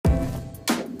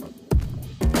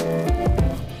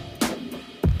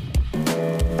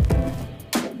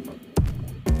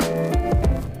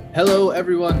Hello,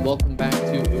 everyone. Welcome back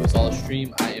to It Was All a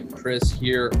Stream. I am Chris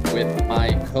here with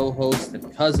my co-host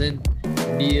and cousin,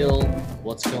 Neil.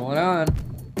 What's going on?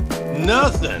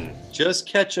 Nothing. Just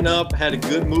catching up. Had a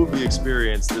good movie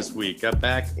experience this week. Got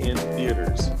back in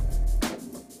theaters.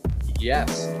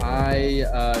 Yes,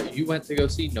 you went to go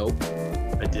see Nope.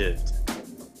 I did.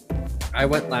 I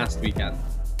went last weekend.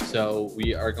 So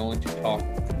we are going to talk.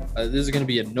 This is going to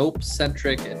be a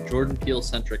Nope-centric and Jordan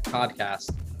Peele-centric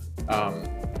podcast.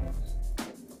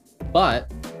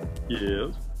 But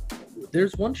yeah,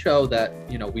 there's one show that,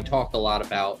 we talk a lot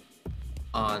about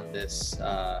on this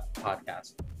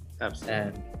podcast. Absolutely.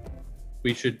 And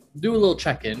we should do a little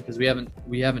check-in because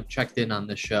we haven't checked in on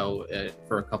this show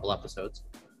for a couple episodes.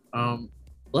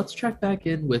 Let's check back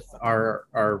in with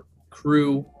our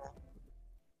crew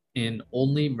in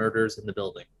Only Murders in the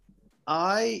Building.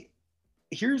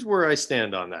 Here's where I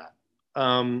stand on that.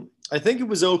 I think it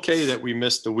was okay that we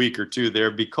missed a week or two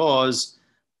there because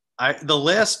the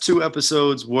last two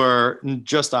episodes were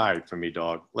just all right for me,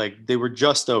 dog. Like, they were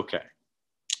just okay.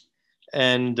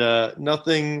 And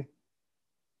nothing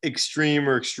extreme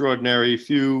or extraordinary.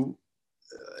 Few,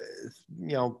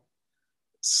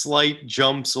 slight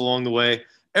jumps along the way.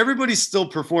 Everybody's still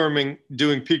performing,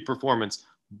 doing peak performance,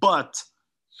 but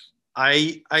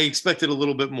I expected a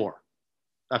little bit more.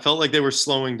 I felt like they were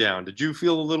slowing down. Did you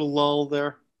feel a little lull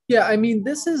there? Yeah, I mean,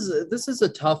 this is a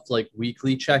tough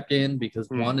weekly check-in because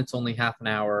one, it's only half an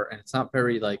hour and it's not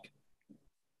very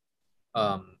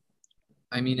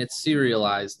it's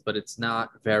serialized, but it's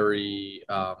not very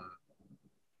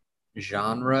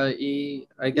genre-y,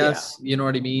 I guess. Yeah. You know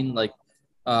what I mean?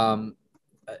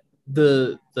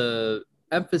 The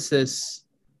emphasis,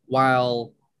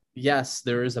 while yes,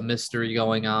 there is a mystery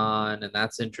going on and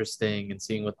that's interesting, and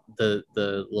seeing what the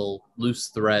little loose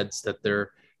threads that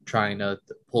they're trying to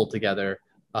pull together.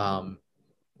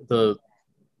 The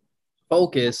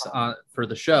focus for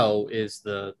the show is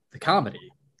the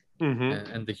comedy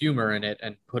and the humor in it,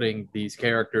 and putting these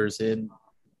characters in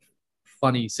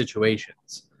funny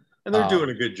situations. And they're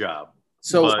doing a good job.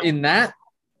 So in that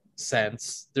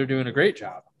sense, they're doing a great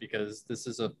job because this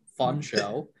is a fun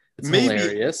show. It's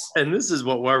hilarious. And this is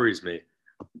what worries me.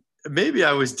 Maybe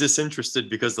I was disinterested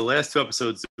because the last two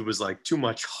episodes, it was too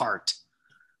much heart.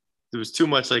 There was too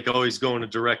much always going to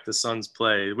direct the son's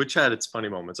play, which had its funny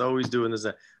moments. Always doing this.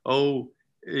 They're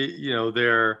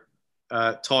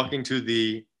talking to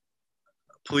the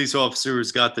police officer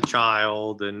who's got the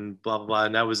child and blah, blah, blah.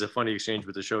 And that was a funny exchange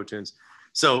with the show tunes.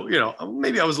 So,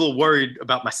 maybe I was a little worried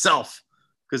about myself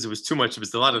because it was too much. It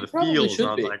was a lot of the feels. And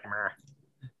I was like, meh.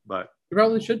 But you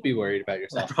probably should be worried about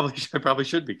yourself. I probably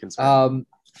should be concerned.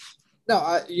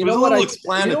 No, you know what I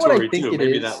think it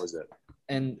maybe is? That was it.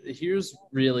 And here's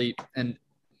really, and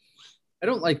I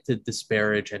don't like to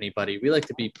disparage anybody. We like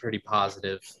to be pretty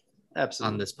positive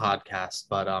on this podcast,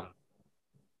 but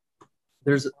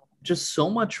there's just so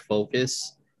much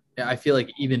focus. I feel like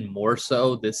even more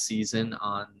so this season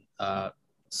on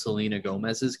Selena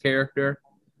Gomez's character.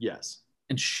 Yes.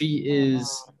 And she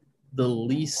is the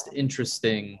least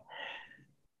interesting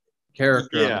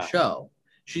character on the show.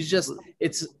 She's just,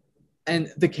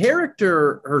 and the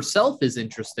character herself is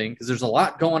interesting because there's a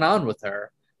lot going on with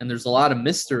her and there's a lot of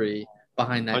mystery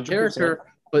behind that 100%. Character.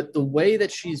 But the way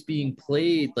that she's being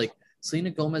played,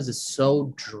 Selena Gomez is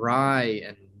so dry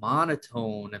and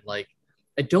monotone, and I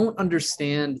don't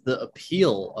understand the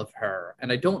appeal of her,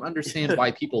 and I don't understand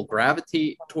why people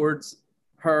gravitate towards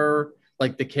her,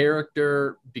 the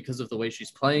character, because of the way she's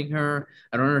playing her.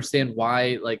 I don't understand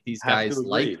why these guys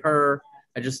like her.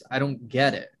 I don't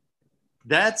get it.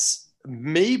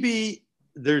 Maybe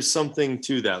there's something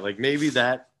to that. Maybe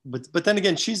that, but then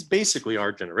again, she's basically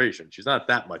our generation. She's not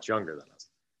that much younger than us.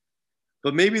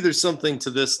 But maybe there's something to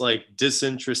this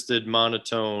disinterested,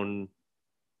 monotone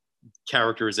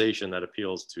characterization that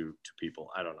appeals to people.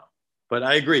 I don't know. But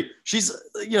I agree. She's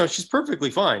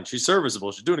perfectly fine. She's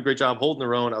serviceable. She's doing a great job holding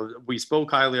her own. We spoke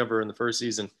highly of her in the first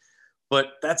season,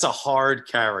 but that's a hard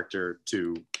character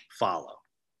to follow.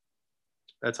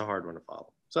 That's a hard one to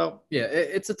follow. So yeah,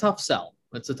 it's a tough sell.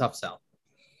 But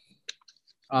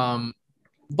I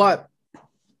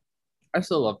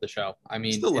still love the show. I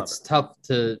mean, it's tough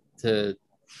to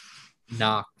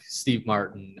knock Steve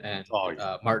Martin and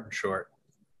Martin Short.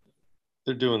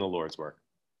 They're doing the Lord's work.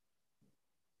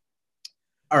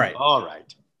 All right.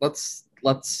 Let's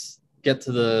get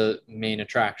to the main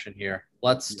attraction here.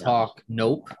 Let's talk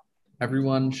Nope.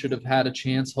 Everyone should have had a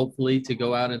chance, hopefully, to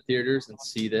go out in theaters and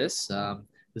see this.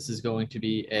 This is going to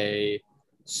be a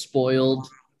spoiled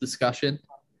discussion.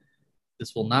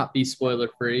 This will not be spoiler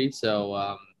free,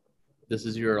 so this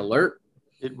is your alert.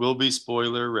 It will be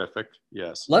spoilerific.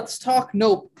 Yes. Let's talk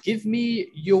Nope. Give me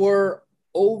your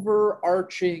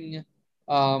overarching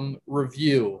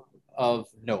review of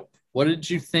Nope. What did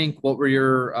you think? What were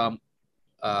your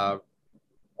uh,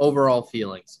 overall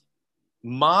feelings?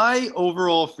 My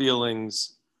overall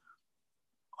feelings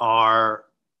are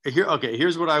here. Okay,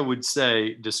 here's what I would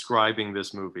say describing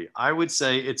this movie. I would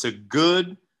say it's a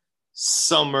good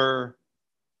summer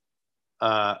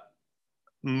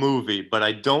movie, but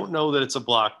I don't know that it's a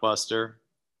blockbuster.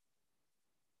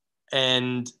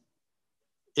 And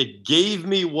it gave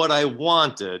me what I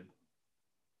wanted,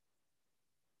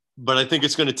 but I think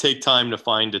it's going to take time to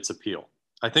find its appeal.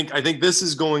 I think this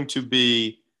is going to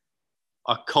be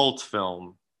a cult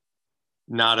film,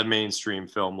 not a mainstream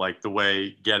film like the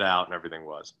way Get Out and everything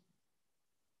was.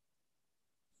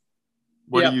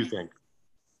 What do you think?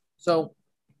 So,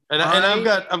 and I've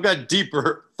got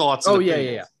deeper thoughts. Oh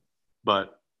yeah.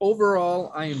 But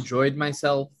overall, I enjoyed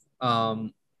myself.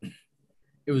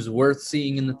 It was worth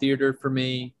seeing in the theater for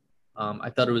me. I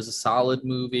thought it was a solid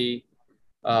movie.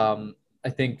 I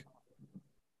think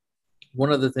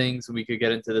one of the things, we could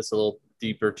get into this a little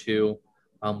deeper too,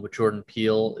 with Jordan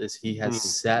Peele, is he has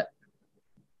set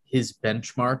his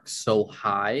benchmark so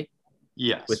high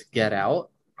with Get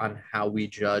Out on how we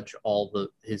judge all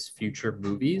his future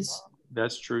movies.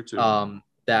 That's true too.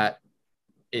 That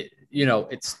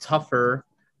it's tougher.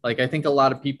 Like, I think a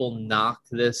lot of people knock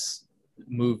this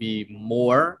movie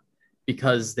more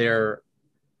because they're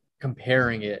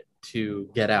comparing it to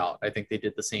Get Out. I think they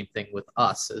did the same thing with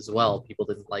Us as well. People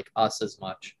didn't like Us as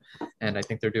much, and I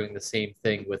think they're doing the same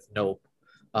thing with Nope,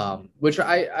 which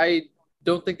I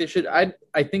don't think they should. I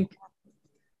think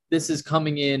this is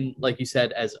coming in, like you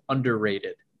said, as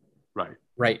underrated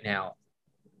right now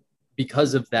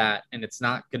because of that, and it's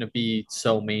not going to be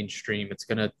so mainstream. It's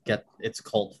going to get its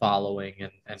cult following,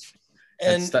 and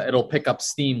it'll pick up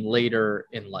steam later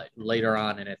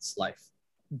on in its life.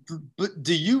 But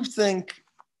do you think,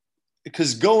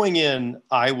 because going in,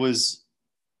 I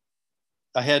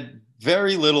had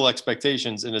very little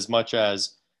expectations in as much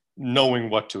as knowing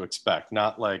what to expect.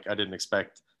 Not like I didn't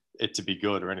expect it to be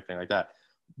good or anything like that.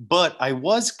 But I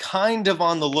was kind of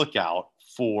on the lookout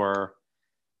for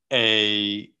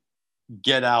a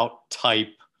Get Out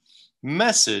type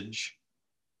message,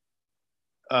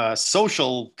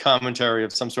 social commentary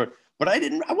of some sort. But I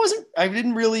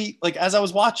didn't really, like, as I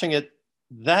was watching it,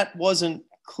 that wasn't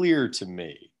clear to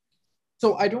me.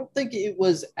 So I don't think it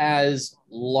was as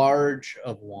large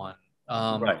of one.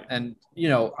 And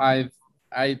I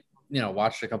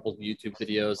watched a couple of YouTube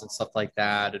videos and stuff like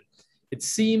that. And it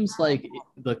seems like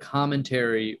the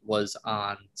commentary was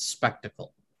on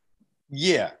spectacle.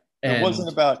 Yeah, it wasn't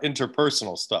about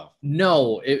interpersonal stuff.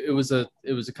 No, it was a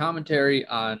commentary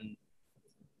on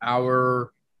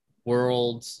our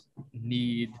world's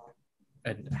need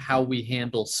and how we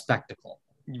handle spectacle.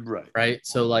 Right.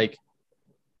 So, like,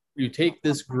 you take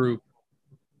this group,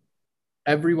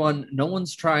 no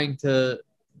one's trying to.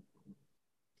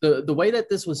 The way that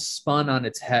this was spun on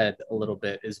its head a little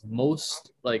bit is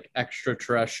most like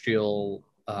extraterrestrial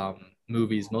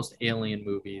movies, most alien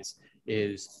movies,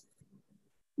 is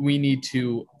we need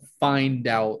to find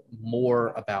out more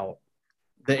about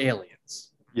the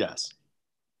aliens. Yes.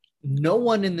 No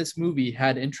one in this movie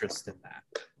had interest in that.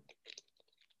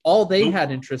 All they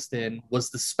had interest in was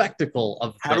the spectacle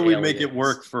of how do we make it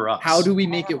work for us? How do we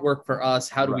make it work for us?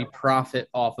 How do we profit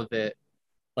off of it?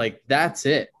 Like, that's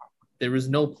it. There was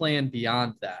no plan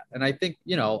beyond that. And I think,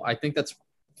 that's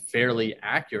fairly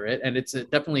accurate. And it's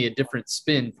definitely a different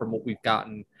spin from what we've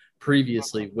gotten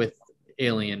previously with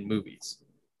alien movies.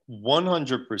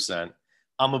 100%.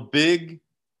 I'm a big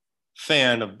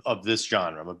fan of this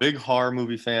genre. I'm a big horror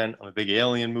movie fan. I'm a big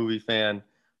alien movie fan.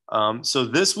 So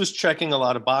this was checking a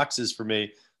lot of boxes for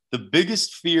me. The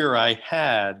biggest fear I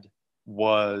had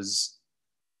was,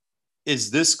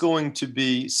 is this going to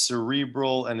be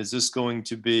cerebral, and is this going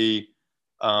to be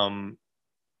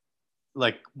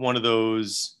like one of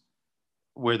those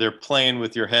where they're playing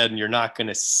with your head and you're not going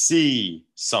to see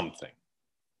something?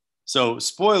 So,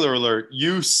 spoiler alert,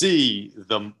 you see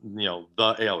the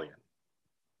alien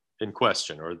in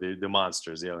question, or the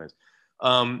monsters, the aliens.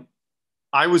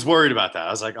 I was worried about that.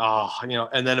 I was like,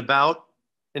 and then about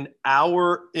an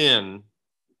hour in,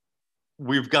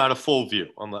 we've got a full view.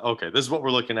 I'm like, okay, this is what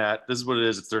we're looking at. This is what it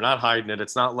is. They're not hiding it.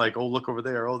 It's not like, oh, look over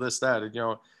there. Oh, this, that.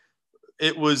 And,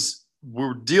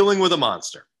 we're dealing with a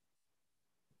monster.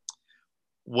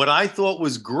 What I thought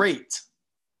was great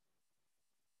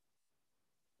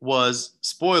was,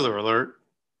 spoiler alert,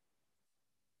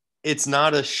 it's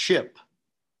not a ship.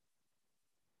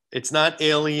 It's not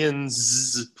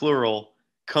aliens, plural,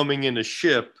 coming in a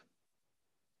ship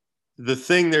the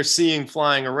thing they're seeing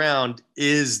flying around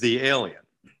is the alien.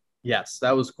 Yes,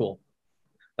 that was cool.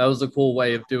 That was a cool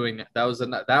way of doing it. That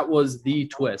was the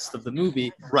twist of the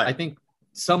movie. Right. I think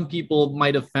some people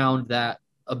might have found that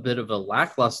a bit of a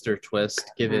lackluster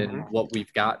twist given what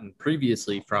we've gotten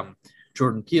previously from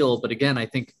Jordan Peele. But again, I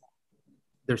think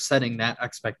they're setting that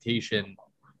expectation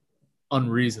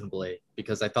unreasonably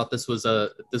because I thought this was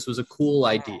a cool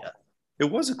idea. It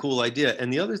was a cool idea.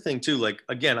 And the other thing too, like,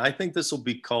 again, I think this will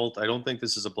be cult. I don't think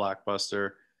this is a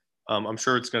blockbuster. I'm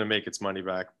sure it's going to make its money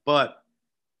back. But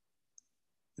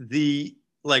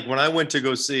when I went to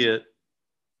go see it,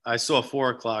 I saw a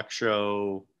 4:00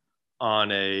 show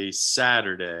on a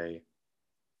Saturday,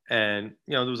 and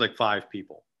there was like 5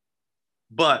 people.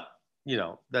 But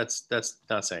that's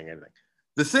not saying anything.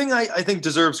 The thing I think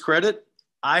deserves credit,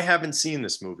 I haven't seen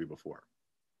this movie before.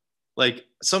 Like,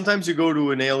 sometimes you go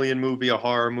to an alien movie, a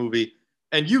horror movie,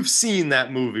 and you've seen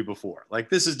that movie before. Like,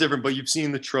 this is different, but you've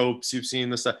seen the tropes, you've seen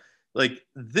the stuff. Like,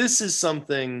 this is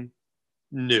something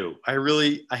new. I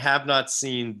have not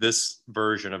seen this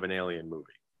version of an alien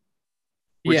movie,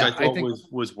 which I thought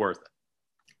was worth it.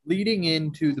 Leading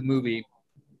into the movie,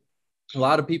 a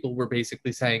lot of people were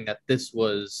basically saying that this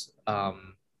was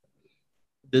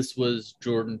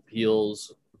Jordan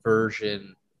Peele's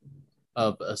version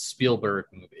of a Spielberg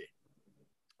movie.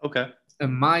 Okay.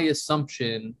 And my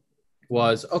assumption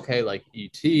was, okay, like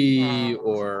E.T.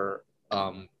 or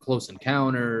Close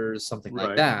Encounters, something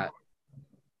like that.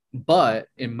 But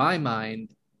in my mind,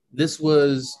 this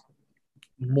was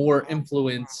more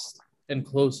influenced and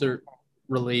closer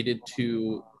related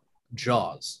to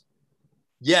Jaws.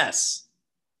 Yes.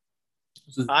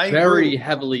 Very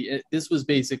heavily. This was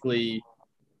basically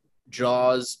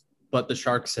Jaws, but the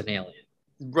shark's an alien.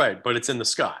 Right, but it's in the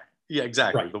sky. Yeah,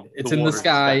 exactly. Right. It's in the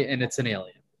sky and it's an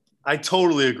alien. I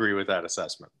totally agree with that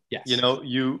assessment. Yes.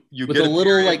 You with get a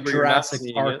little like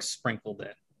Jurassic Park sprinkled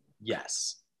in.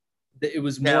 Yes. It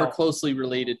was more closely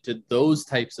related to those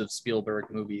types of Spielberg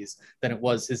movies than it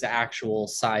was his actual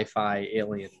sci-fi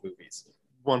alien movies.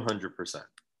 100%.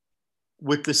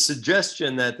 With the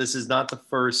suggestion that this is not the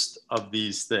first of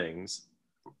these things,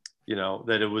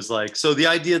 that it was like, so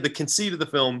the conceit of the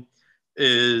film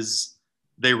is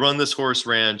they run this horse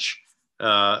ranch,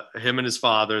 him and his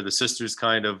father, the sister's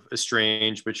kind of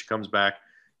estranged, but she comes back,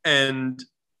 and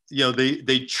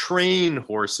they train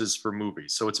horses for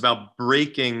movies. So it's about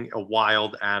breaking a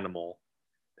wild animal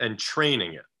and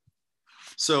training it.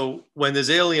 So when this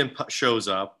alien shows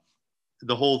up,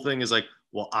 the whole thing is like,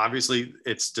 well, obviously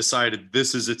it's decided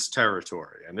this is its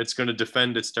territory and it's going to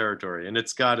defend its territory. And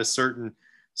it's got a certain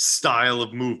style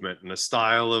of movement and a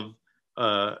style of,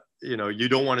 you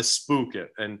don't want to spook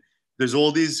it. And there's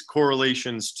all these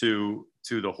correlations to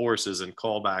the horses and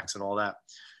callbacks and all that.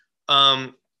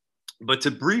 But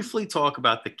to briefly talk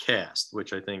about the cast,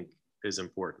 which I think is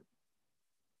important.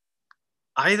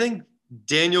 I think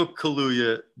Daniel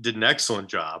Kaluuya did an excellent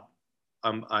job.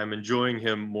 I'm enjoying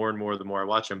him more and more the more I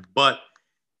watch him. But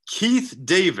Keith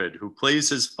David, who plays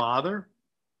his father,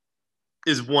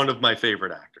 is one of my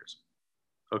favorite actors.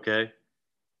 Okay?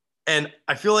 And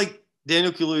I feel like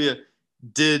Daniel Kaluuya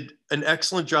did an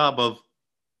excellent job of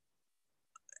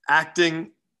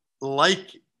acting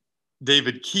like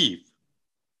David Keith,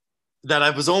 that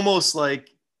I was almost like,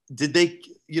 did they,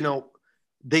 it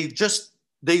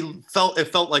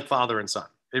felt like father and son.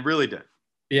 It really did.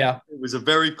 Yeah. It was a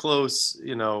very close,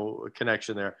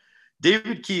 connection there.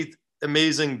 David Keith,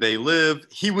 amazing. They Live.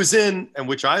 He was in, and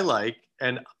which I like,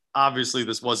 and obviously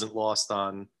this wasn't lost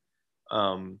on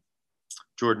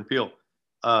Jordan Peele.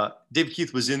 David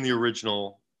Keith was in the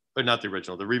original, or not the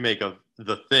original, the remake of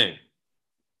The Thing.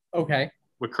 Okay.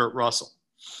 With Kurt Russell.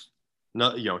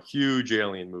 No, huge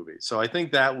alien movie. So I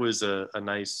think that was a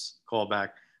nice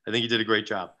callback. I think he did a great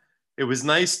job. It was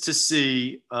nice to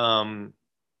see.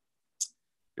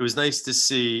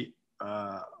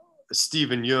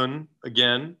 Steven Yeun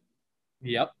again.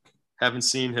 Yep. Haven't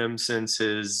seen him since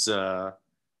his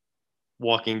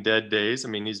Walking Dead days. I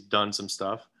mean, he's done some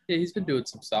stuff. Yeah, he's been doing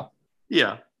some stuff.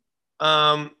 Yeah.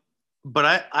 But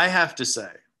I have to say,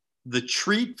 the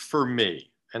treat for me,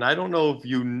 and I don't know if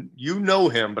you know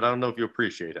him, but I don't know if you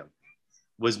appreciate him,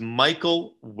 was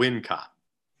Michael Wincott.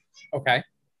 Okay.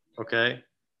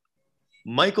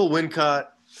 Michael Wincott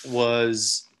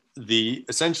was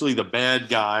essentially the bad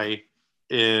guy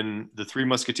in The Three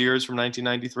Musketeers from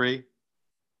 1993.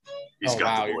 He's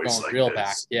got the voice, you're going like real this.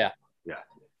 Back. Yeah. Yeah.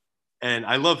 And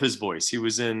I love his voice. He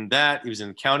was in that. He was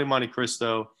in Count of Monte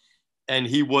Cristo. And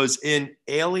he was in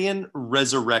Alien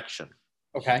Resurrection.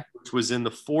 Okay. Which was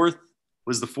the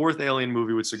fourth Alien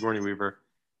movie with Sigourney Weaver,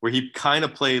 where he kind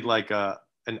of played like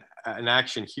an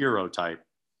action hero type.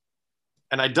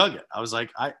 and I dug it. I was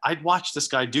like, I'd watch this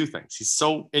guy do things. He's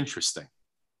so interesting.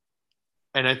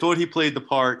 And I thought he played the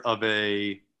part of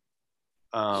a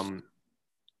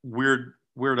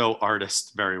weirdo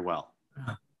artist very well.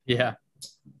 Yeah.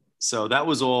 So that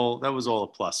was all a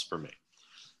plus for me.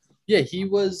 Yeah, he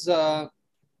was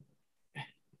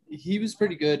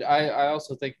pretty good. I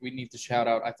also think we need to shout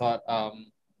out. I thought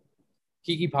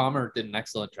Kiki Palmer did an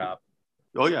excellent job.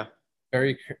 Oh yeah.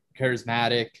 Very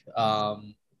charismatic,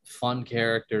 fun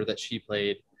character that she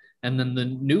played. And then the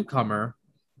newcomer,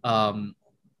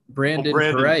 Brandon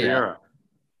Perea.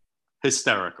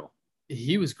 Hysterical.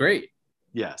 He was great.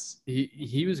 Yes.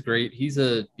 He was great. He's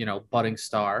a, budding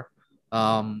star.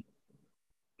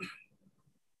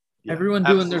 Yeah, everyone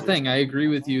doing their thing. I agree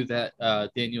with you that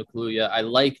Daniel Kaluuya, I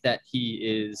like that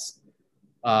he is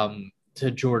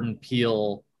to Jordan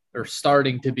Peele or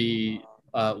starting to be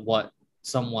what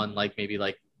someone like maybe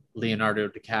like Leonardo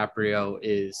DiCaprio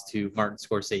is to Martin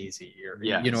Scorsese, or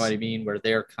yes. You know what I mean, where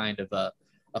they're kind of a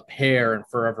pair and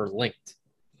forever linked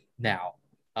now.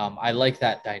 I like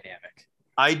that dynamic.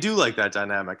 I do like that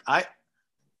dynamic. I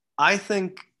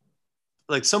think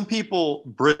like some people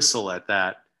bristle at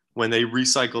that when they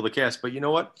recycle the cast, but you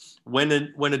know what? When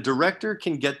a director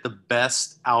can get the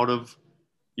best out of,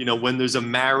 when there's a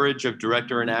marriage of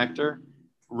director and actor,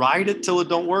 ride it till it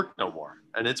don't work no more,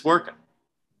 and it's working.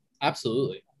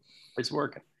 Absolutely, it's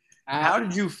working.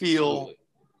 Absolutely.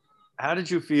 How did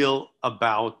you feel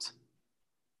about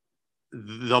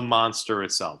the monster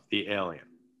itself, the alien?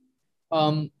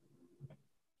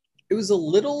 It was a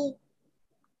little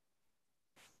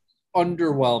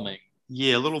underwhelming.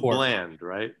 Yeah, a little bland,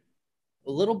 right?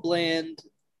 A little bland,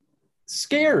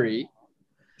 scary,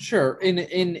 sure, in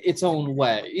its own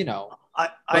way,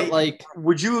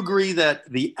 would you agree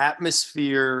that the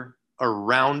atmosphere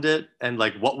around it and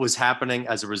like what was happening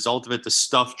as a result of it, the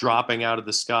stuff dropping out of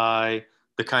the sky,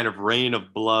 the kind of rain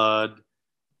of blood,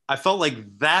 I felt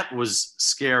like that was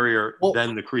scarier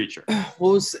than the creature.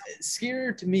 What was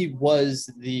scarier to me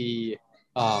was the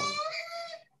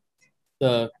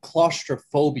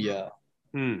claustrophobia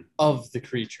of the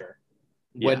creature.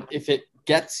 If it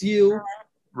gets you,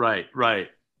 right,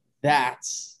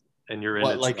 that's and you're in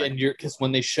it, like, and you're, because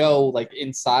when they show like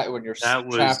inside, when you're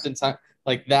trapped inside,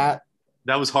 like that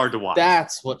was hard to watch.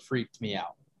 That's what freaked me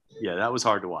out. Yeah, that was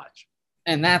hard to watch.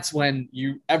 And that's when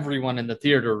everyone in the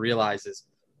theater realizes,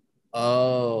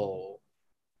 oh,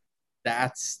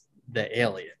 that's the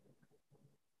alien.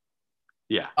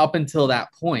 Yeah. Up until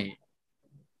that point,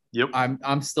 yep,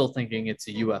 I'm still thinking it's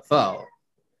a UFO.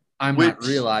 I'm not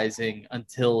realizing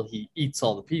until he eats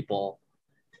all the people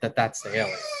that that's the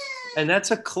alien. And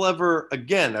that's a clever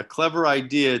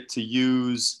idea to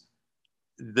use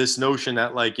this notion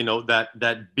that like,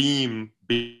 that beam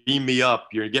me up,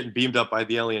 you're getting beamed up by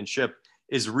the alien ship,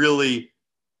 is really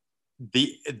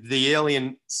the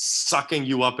alien sucking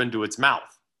you up into its mouth.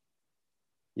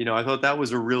 I thought that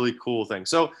was a really cool thing.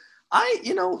 So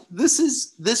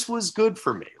this was good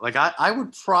for me. Like I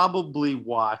would probably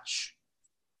watch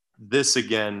this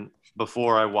again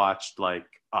before I watched like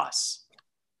Us.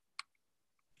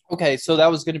 Okay, so that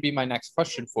was going to be my next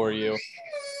question for you,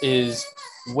 is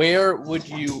where would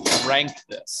you rank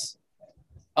this?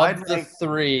 Of the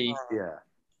three,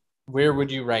 where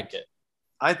would you rank it?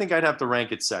 I think I'd have to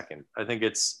rank it second. I think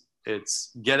it's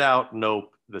Get Out,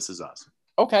 Nope, This Is Us.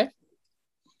 Okay.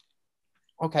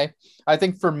 I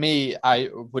think for me, I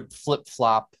would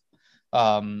flip-flop.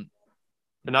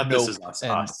 But not Nope, This Is Us.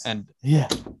 Us. And yeah,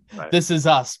 right. This Is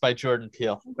Us by Jordan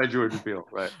Peele.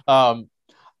 Right.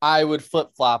 I would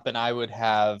flip-flop, and I would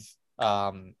have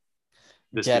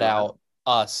Get Out,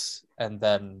 Us, and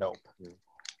then Nope.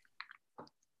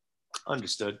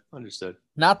 Understood.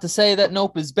 Not to say that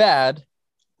Nope is bad.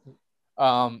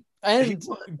 And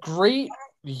great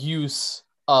use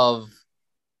of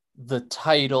the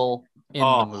title in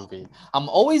the movie. I'm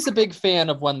always a big fan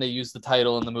of when they use the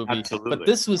title in the movie. Absolutely. But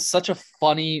this was such a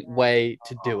funny way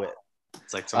to do it.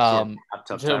 It's like some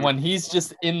sort of when he's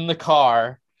just in the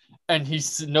car and he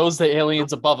knows the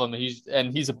alien's above him, he's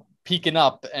peeking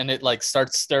up, and it like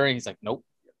starts stirring. He's like, nope.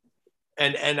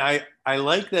 And I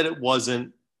like that it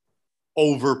wasn't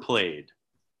overplayed.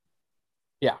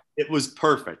 Yeah, it was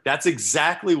perfect. That's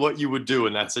exactly what you would do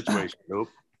in that situation. Nope.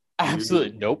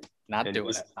 Absolutely. Nope. Not doing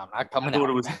it. I'm not coming out.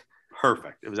 It was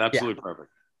perfect. It was absolutely perfect.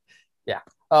 Yeah.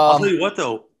 I'll tell you what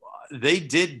though, they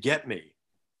did get me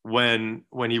when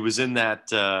he was in that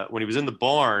when he was in the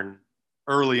barn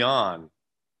early on.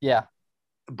 Yeah.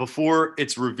 Before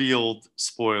it's revealed,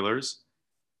 spoilers,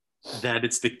 that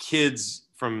it's the kids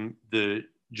from the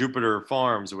Jupiter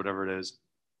Farms or whatever it is,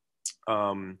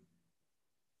 in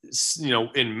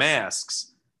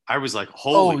masks. I was like,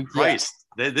 holy Christ,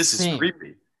 this is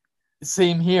creepy.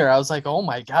 Same here. I was like, oh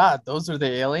my God, those are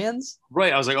the aliens?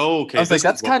 Right. I was like, oh, okay. I was like,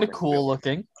 that's kind of cool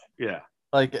looking. Yeah.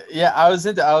 Like, yeah,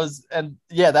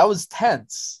 that was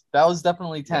tense. That was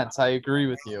definitely tense. Yeah. I agree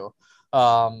with you.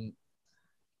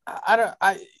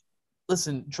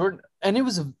 Listen, Jordan, and it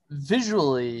was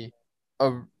visually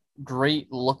a great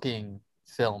looking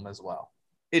film as well.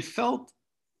 It felt,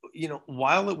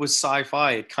 while it was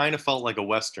sci-fi, it kind of felt like a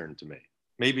Western to me.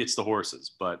 Maybe it's the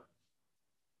horses, but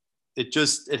it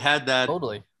had that,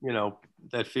 totally,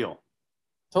 that feel.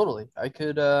 Totally. I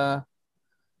could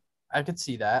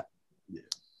see that. Yeah.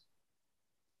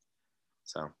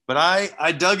 So, but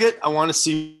I dug it. I want to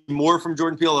see more from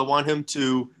Jordan Peele. I want him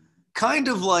to kind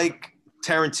of like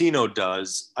Tarantino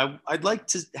does. I'd like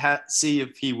to see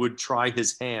if he would try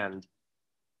his hand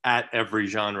at every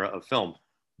genre of film,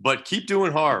 but keep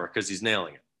doing horror because he's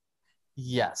nailing it.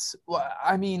 Yes. Well,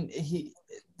 I mean,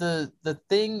 the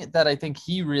thing that I think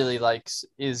he really likes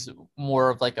is more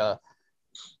of like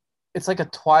it's like a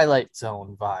Twilight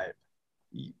Zone vibe.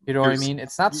 You know what I mean?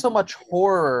 It's not so much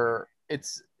horror.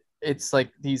 It's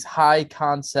like these high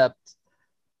concept,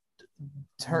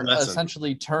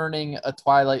 essentially turning a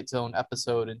Twilight Zone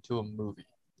episode into a movie.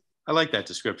 I like that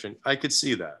description. I could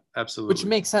see that. Absolutely. Which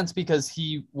makes sense because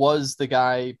he was the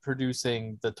guy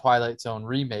producing the Twilight Zone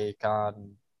remake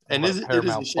on. And it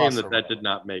is a shame that did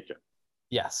not make it.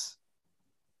 Yes.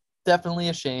 Definitely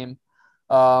a shame.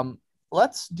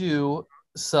 Let's do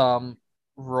some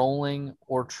rolling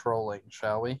or trolling,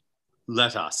 shall we?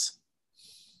 Let us.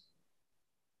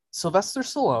 Sylvester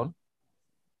Stallone.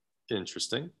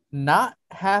 Interesting. Not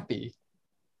happy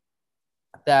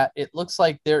that it looks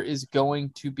like there is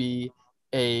going to be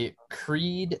a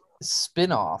Creed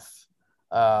spinoff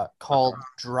called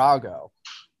Drago.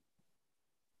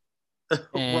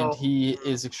 And he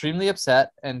is extremely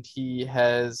upset, and he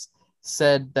has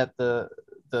said that the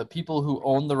people who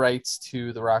own the rights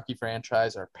to the Rocky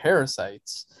franchise are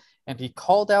parasites, and he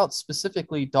called out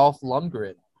specifically Dolph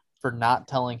Lundgren for not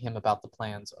telling him about the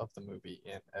plans of the movie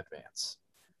in advance.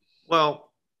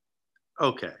 Well,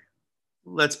 okay.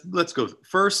 Let's go.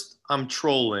 First, I'm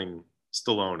trolling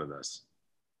Stallone in this.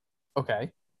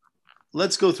 Okay.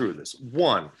 Let's go through this.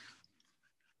 1,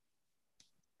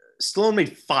 Stallone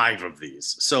made 5 of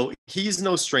these, so he's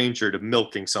no stranger to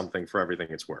milking something for everything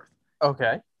it's worth.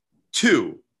 Okay.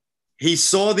 2, he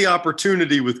saw the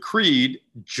opportunity with Creed,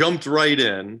 jumped right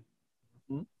in,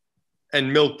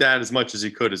 and milked that as much as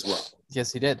he could as well.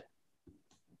 Yes, he did.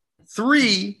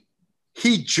 3,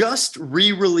 he just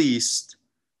re-released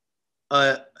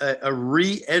a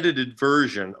re-edited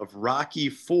version of Rocky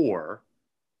IV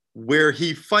where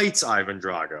he fights Ivan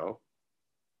Drago.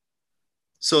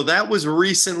 So that was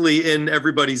recently in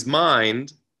everybody's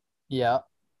mind. Yeah.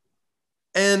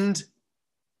 And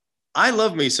I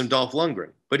love me some Dolph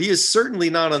Lundgren, but he is certainly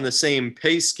not on the same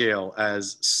pay scale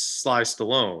as Sly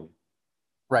Stallone.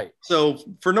 Right. So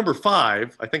for number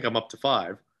 5, I think I'm up to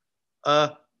 5.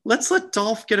 Let's let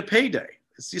Dolph get a payday.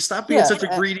 You stop being such a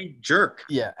greedy jerk.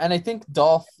 Yeah, and I think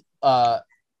Dolph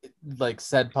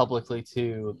said publicly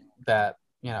too that,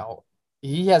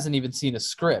 he hasn't even seen a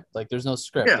script. Like, there's no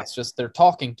script. Yeah. It's just they're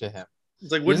talking to him.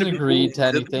 It's like, he hasn't agreed to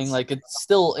anything. Like, it's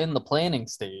still in the planning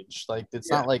stage. Like, it's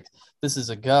not like this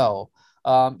is a go.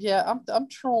 I'm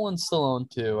trolling Stallone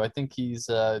too. I think he's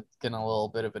getting a little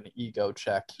bit of an ego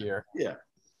check here. Yeah.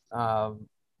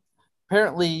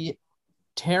 Apparently,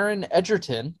 Taron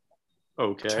Egerton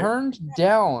turned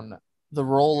down the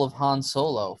role of Han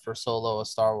Solo for Solo: A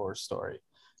Star Wars Story.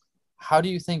 How do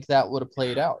you think that would have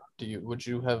played out? Would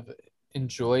you have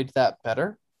enjoyed that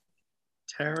better?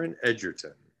 Taron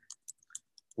Egerton.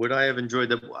 Would I have enjoyed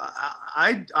that?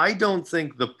 I don't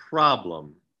think the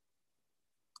problem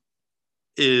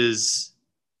is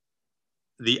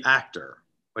the actor.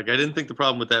 Like, I didn't think the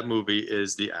problem with that movie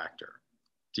is the actor.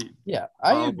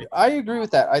 I agree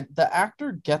with that. The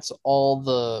actor gets all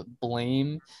the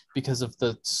blame because of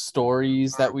the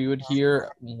stories that we would hear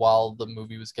while the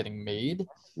movie was getting made.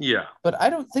 Yeah. But I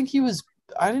didn't think he was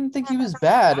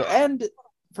bad. And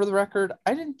for the record,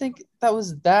 I didn't think that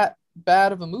was that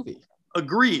bad of a movie.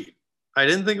 Agreed. I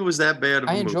didn't think it was that bad of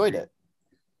a movie. I enjoyed it.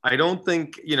 I don't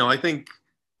think, I think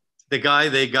the guy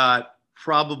they got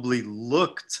probably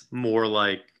looked more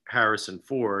like Harrison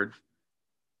Ford.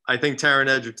 I think Taron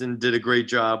Egerton did a great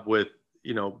job with,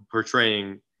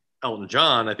 portraying Elton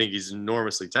John. I think he's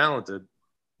enormously talented.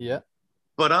 Yeah.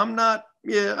 But I'm not,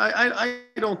 I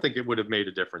don't think it would have made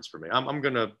a difference for me. I'm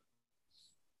going to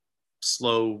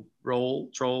slow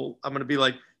troll. I'm going to be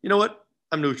like, you know what?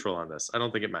 I'm neutral on this. I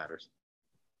don't think it matters.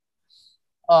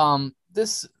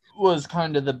 This was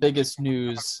kind of the biggest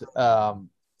news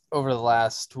over the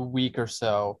last week or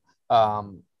so,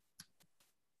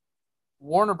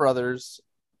 Warner Brothers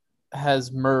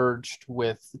has merged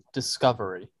with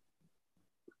Discovery.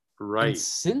 Right. And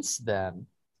since then,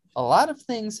 a lot of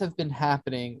things have been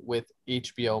happening with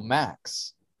HBO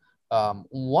Max.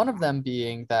 One of them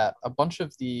being that a bunch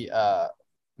of the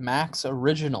Max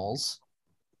originals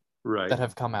that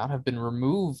have come out have been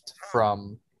removed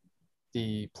from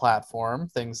the platform.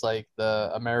 Things like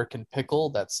the American Pickle,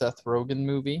 that Seth Rogen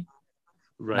movie,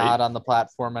 not on the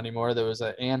platform anymore. There was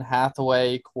an Anne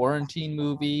Hathaway quarantine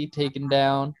movie taken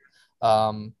down.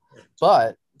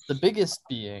 But the biggest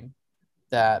being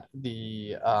that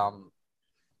the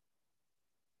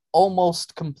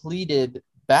almost completed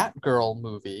Batgirl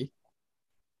movie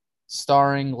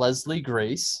starring Leslie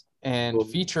Grace and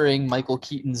featuring Michael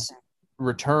Keaton's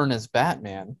return as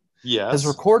Batman has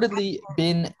reportedly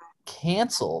been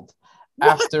canceled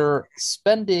after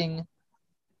spending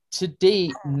to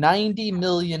date $90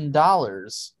 million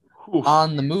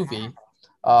on the movie.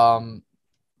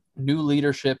 New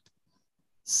leadership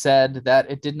said that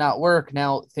it did not work.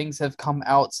 Now things have come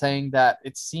out saying that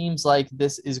it seems like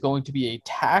this is going to be a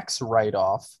tax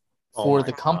write-off for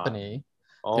the company.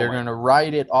 They're going to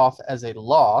write it off as a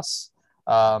loss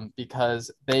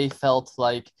because they felt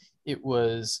like it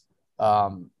was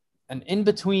an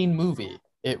in-between movie.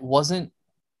 It wasn't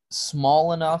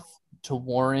small enough to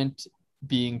warrant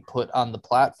being put on the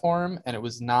platform, and it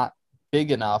was not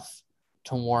big enough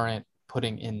to warrant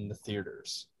putting in the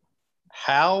theaters.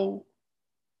 How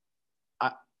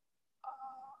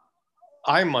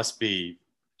I must be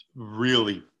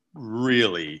really,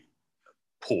 really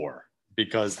poor,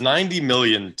 because 90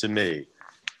 million to me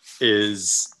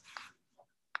is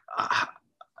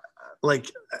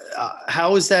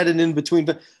how is that an in-between?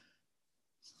 But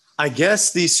I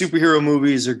guess these superhero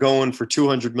movies are going for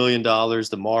 $200 million,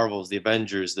 the Marvels, the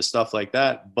Avengers, the stuff like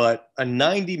that. But a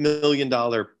 $90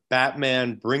 million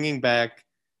Batman, bringing back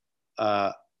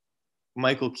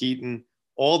Michael Keaton,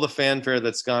 all the fanfare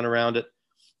that's gone around it.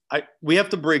 We have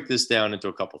to break this down into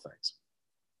a couple things.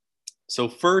 So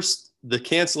first, the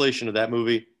cancellation of that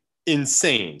movie,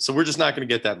 insane. So we're just not going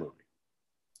to get that movie.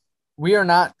 We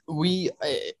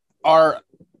are,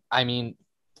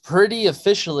 pretty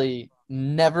officially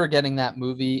never getting that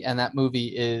movie, and that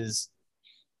movie is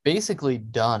basically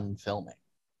done filming.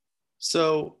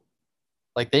 So,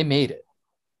 they made it.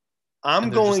 I'm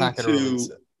going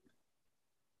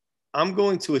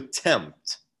to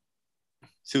attempt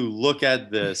to look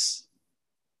at this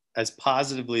as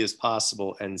positively as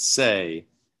possible and say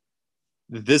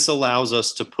this allows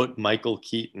us to put Michael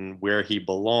Keaton where he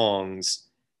belongs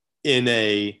in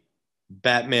a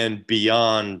Batman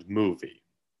Beyond movie.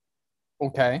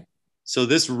 Okay. So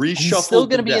this reshuffle. He's still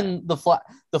going to be in the Flash.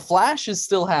 The Flash is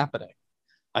still happening.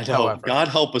 I know. However. God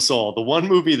help us all. The one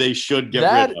movie they should get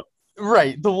rid of.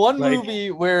 Right. The one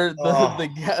movie where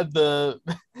the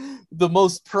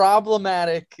most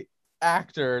problematic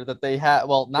actor that they have,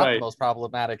 well, not the most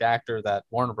problematic actor that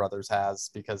Warner Brothers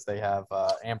has, because they have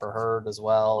Amber Heard as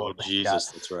well. Oh, Jesus,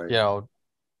 that's right.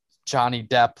 Johnny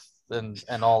Depp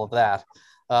and all of that.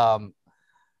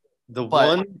 The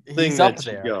one thing that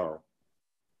should go.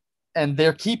 And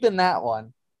they're keeping that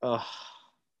one.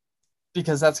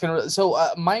 Because that's going to... So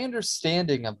my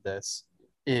understanding of this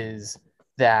is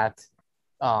that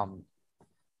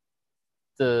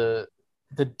the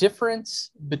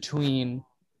difference between...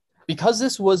 Because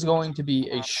this was going to be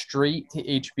a straight to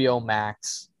HBO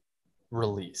Max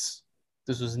release.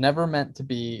 This was never meant to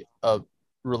be a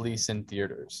release in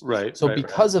theaters. Right. So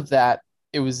because of that,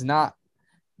 it was not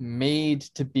made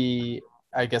to be,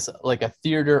 I guess, like a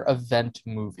theater event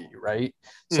movie, right?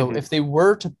 So if they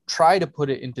were to try to put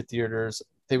it into theaters,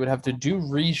 they would have to do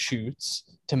reshoots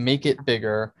to make it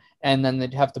bigger, and then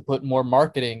they'd have to put more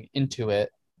marketing into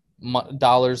it,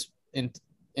 dollars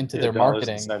into their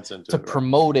marketing to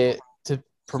promote it, to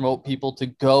promote people to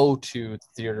go to the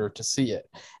theater to see it.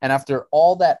 And after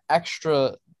all that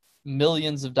extra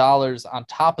millions of dollars on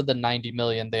top of the 90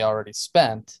 million they already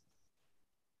spent,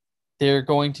 they're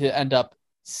going to end up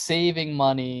saving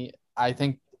money. I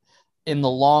think in the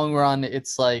long run,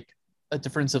 it's like a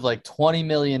difference of like $20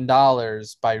 million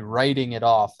by writing it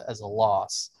off as a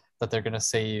loss that they're going to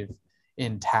save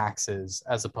in taxes,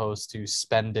 as opposed to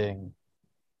spending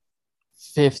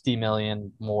 $50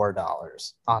 million more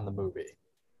dollars on the movie.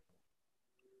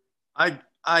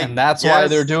 And that's why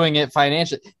they're doing it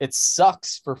financially. It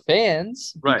sucks for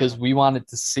fans because we wanted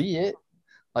to see it.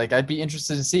 Like, I'd be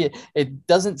interested to see it. It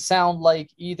doesn't sound like,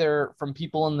 either from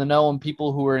people in the know and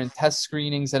people who were in test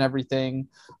screenings and everything,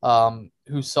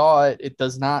 who saw it, it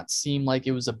does not seem like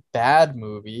it was a bad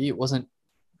movie. It wasn't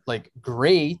like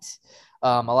great.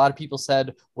 A lot of people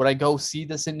said, would I go see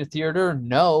this in the theater?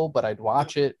 No, but I'd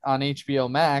watch it on HBO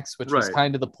Max, which was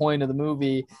kind of the point of the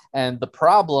movie and the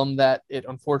problem that it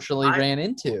unfortunately ran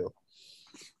into.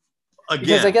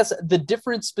 Because I guess the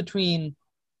difference between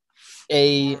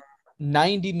a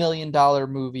 $90 million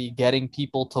movie getting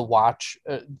people to watch,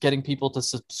 getting people to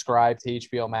subscribe to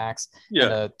HBO Max,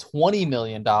 and a $20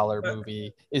 million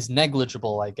movie is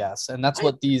negligible, I guess. And that's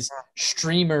what these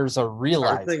streamers are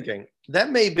realizing. Thinking. That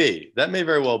may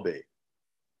very well be.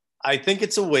 I think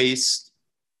it's a waste.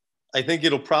 I think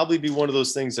it'll probably be one of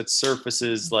those things that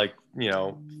surfaces 5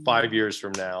 years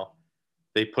from now.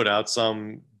 They put out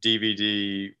some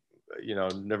DVD,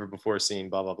 never before seen,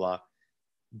 blah, blah, blah.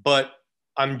 But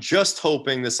I'm just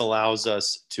hoping this allows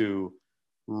us to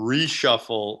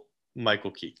reshuffle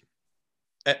Michael Keaton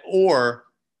or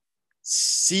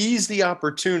seize the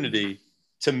opportunity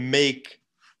to make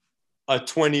a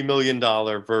 $20 million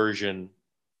version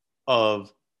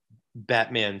of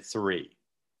Batman 3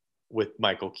 with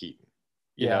Michael Keaton,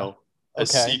 a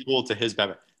sequel to his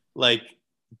Batman.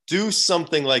 Do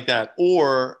something like that.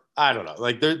 Or I don't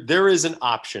know, there is an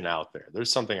option out there.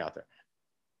 There's something out there.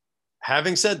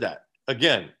 Having said that,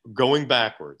 again, going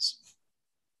backwards,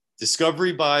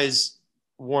 Discovery buys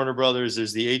Warner Brothers.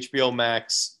 There's the HBO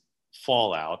Max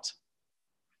fallout.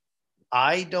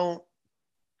 I don't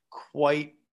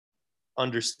quite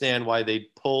understand why they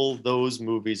pull those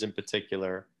movies in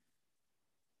particular.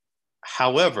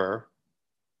 However,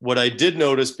 what I did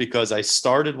notice, because I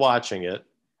started watching it,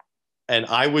 and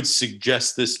I would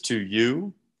suggest this to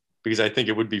you because I think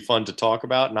it would be fun to talk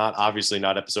about, not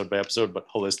episode by episode, but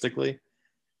holistically.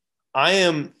 I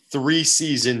am 3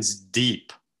 seasons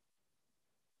deep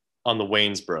on the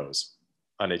Wayans Bros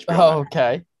on HBO. Oh,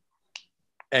 okay.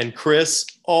 And Chris,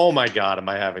 oh my God, am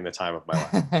I having the time of my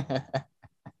life?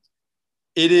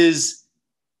 It is,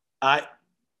 I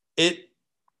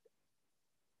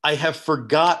have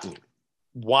forgotten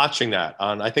watching that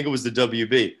on, I think it was the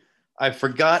WB. I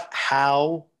forgot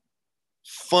how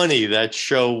funny that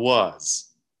show was.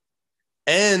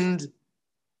 And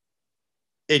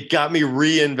it got me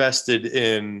reinvested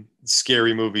in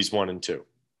Scary Movies 1 and 2.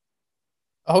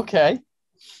 Okay.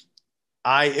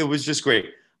 It was just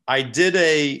great. I did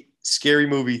a Scary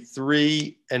Movie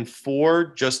 3 and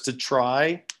 4 just to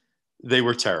try. They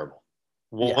were terrible.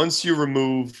 Once you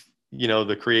remove,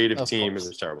 the creative team, it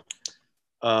was terrible.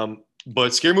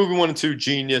 But Scary Movie 1 and 2,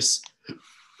 genius.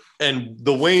 And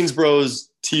the Wayans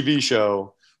Bros TV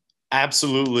show,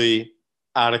 absolutely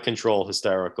out of control,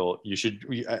 hysterical. You should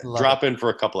drop in for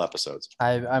a couple episodes.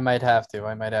 I might have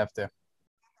to.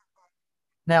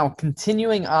 Now,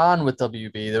 continuing on with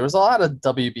WB, there was a lot of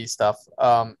WB stuff.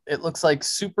 It looks like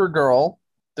Supergirl.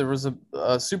 There was a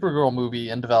Supergirl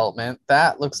movie in development.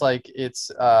 That looks like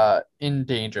it's in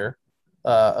danger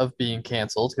of being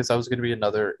canceled because that was going to be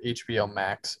another HBO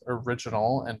Max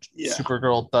original. And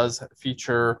Supergirl does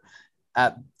feature,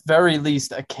 at very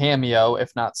least, a cameo,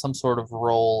 if not some sort of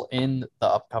role in the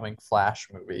upcoming Flash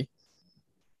movie.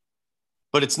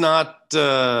 But it's not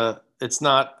our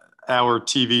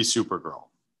TV Supergirl.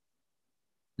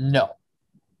 No.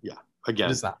 Yeah. Again,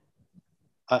 it is not.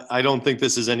 I don't think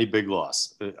this is any big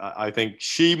loss. I think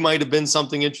she might have been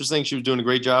something interesting. She was doing a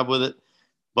great job with it,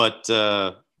 but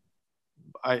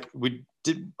I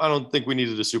don't think we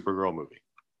needed a Supergirl movie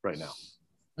right now.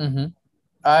 Mm-hmm.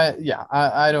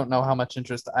 I don't know how much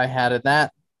interest I had in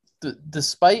that.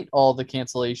 Despite all the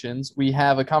cancellations, we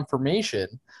have a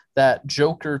confirmation that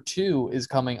Joker 2 is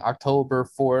coming October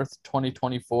 4th,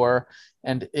 2024,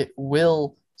 and it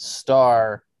will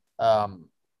star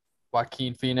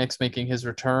Joaquin Phoenix making his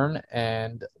return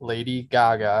and Lady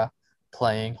Gaga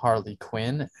playing Harley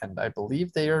Quinn, and I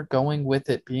believe they are going with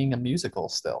it being a musical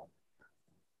still.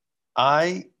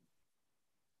 I'm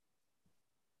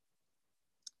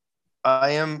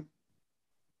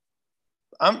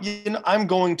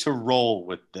going to roll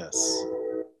with this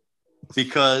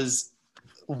because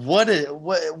what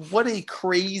a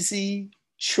crazy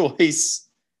choice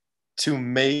to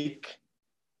make.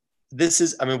 This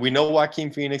is, we know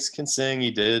Joaquin Phoenix can sing.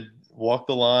 He did Walk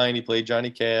the Line. He played Johnny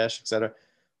Cash, etc.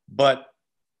 But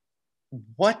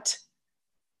what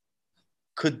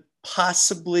could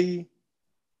possibly,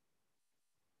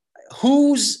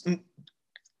 whose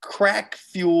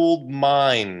crack-fueled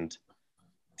mind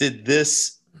did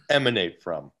this emanate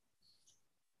from?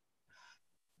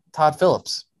 Todd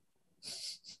Phillips.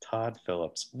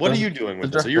 What are you doing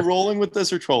with this? Are you rolling with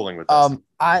this or trolling with this?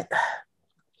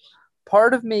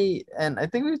 Part of me, and I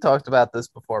think we've talked about this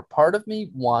before, part of me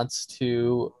wants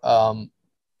to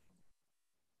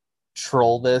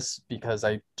troll this because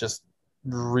I just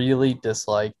really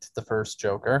disliked the first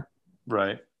Joker.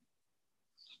 Right.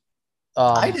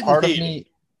 I didn't Part of hate it.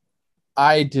 me,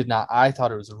 I did not. I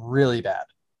thought it was really bad.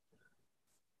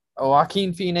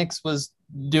 Joaquin Phoenix was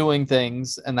doing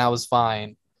things, and that was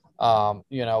fine. It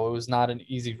was not an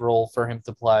easy role for him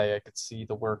to play. I could see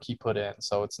the work he put in,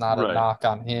 so it's not a Right. knock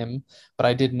on him. But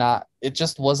I did not. It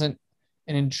just wasn't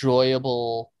an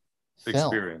enjoyable film.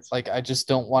 Experience. Like I just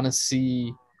don't want to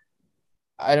see.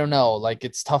 I don't know. Like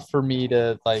it's tough for me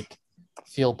to like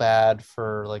feel bad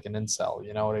for like an incel.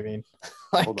 You know what I mean?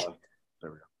 Like, Hold on. There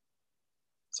we go.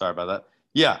 Sorry about that.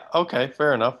 Yeah. Okay.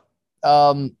 Fair enough.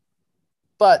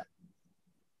 But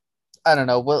I don't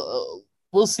know.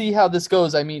 We'll see how this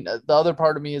goes. I mean, the other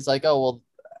part of me is like, oh well,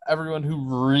 everyone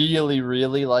who really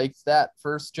really liked that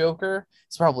first Joker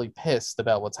is probably pissed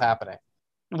about what's happening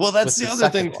Well, that's with the the other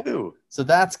second thing one. too. So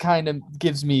that's kind of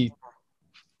gives me,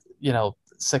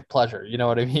 sick pleasure. You know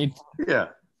what I mean? Yeah.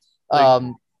 Like,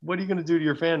 Um, what are you going to do to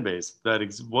your fan base?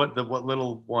 What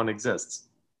little one exists?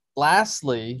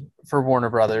 Lastly, for Warner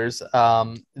Brothers,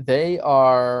 they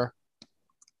are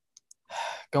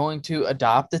going to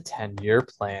adopt a 10-year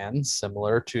plan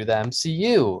similar to the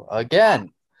MCU. Again,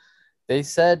 they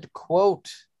said,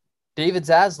 quote, David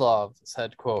Zaslav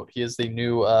said, quote, he is the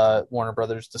new Warner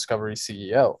Brothers Discovery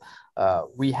CEO.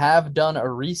 We have done a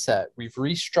reset. We've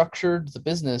restructured the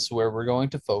business where we're going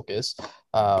to focus,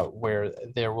 where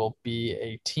there will be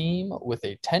a team with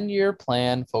a 10-year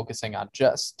plan focusing on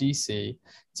just DC.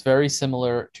 It's very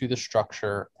similar to the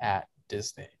structure at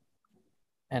Disney.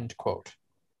 End quote.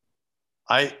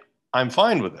 I'm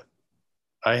fine with it.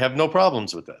 I have no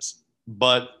problems with this.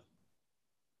 But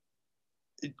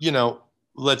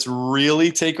let's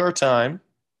really take our time.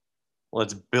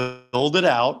 Let's build it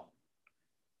out.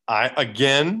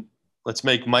 Let's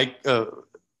make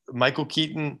Michael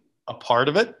Keaton a part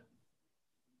of it.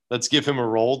 Let's give him a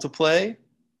role to play.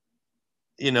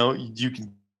 You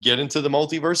can get into the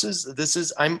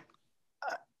multiverses. I'm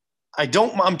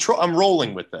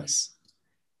rolling with this.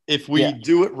 If we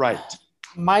do it right.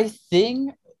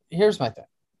 Here's my thing.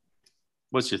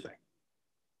 What's your thing?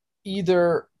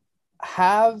 Either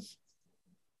have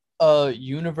a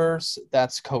universe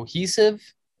that's cohesive,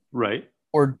 right,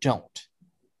 or don't.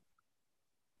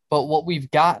 But what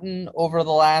we've gotten over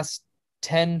the last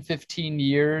 10, 15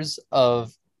 years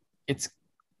of it's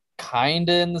kind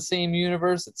of in the same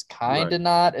universe, it's kind of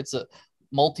not. It's a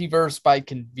multiverse by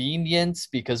convenience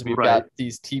because we've got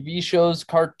these TV shows,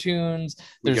 cartoons,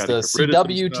 there's the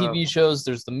CW TV shows,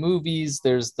 there's the movies,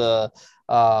 there's the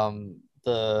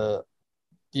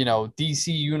DC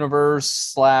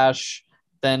universe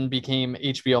 / then became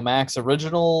HBO Max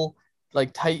original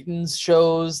like Titans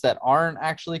shows that aren't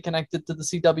actually connected to the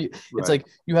CW. It's like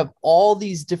you have all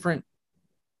these different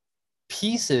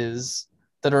pieces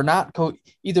that are not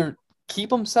either keep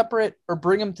them separate or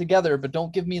bring them together, but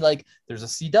don't give me like there's a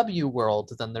CW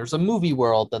world, then there's a movie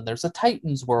world, then there's a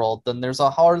Titans world, then there's a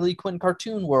Harley Quinn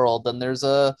cartoon world, then there's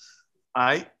a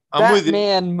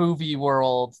Batman movie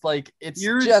world. Like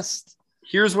here's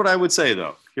what I would say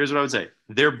though. Here's what I would say.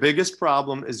 Their biggest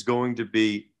problem is going to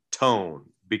be tone,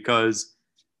 because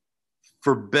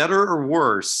for better or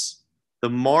worse, the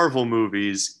Marvel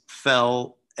movies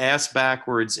fell ass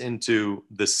backwards into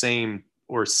the same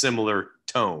or similar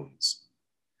tones,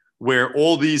 where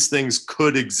all these things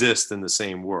could exist in the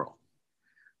same world.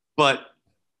 But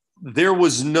there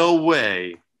was no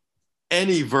way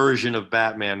any version of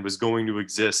Batman was going to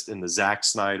exist in the Zack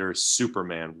Snyder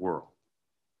Superman world.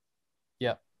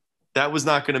 Yep. That was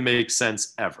not going to make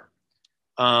sense ever.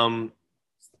 The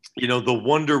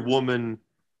Wonder Woman-esque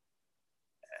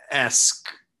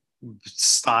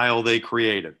style they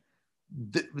created,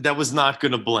 that was not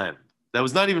going to blend. That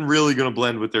was not even really going to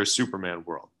blend with their Superman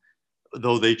world,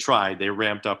 though they tried. They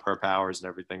ramped up her powers and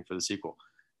everything for the sequel.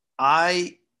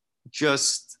 I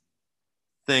just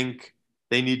think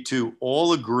they need to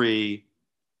all agree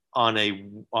on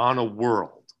a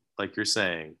world, like you're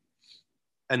saying,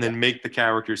 and then make the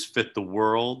characters fit the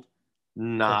world,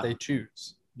 not that they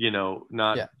choose.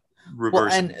 Not reverse.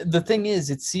 Well, and the thing is,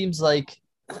 it seems like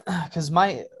because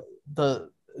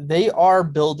they are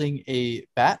building a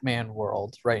Batman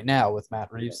world right now with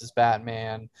Matt Reeves as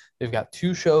Batman. They've got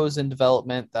 2 shows in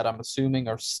development that I'm assuming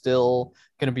are still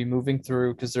going to be moving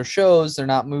through because they're shows, they're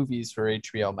not movies for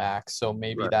HBO Max. So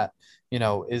maybe that,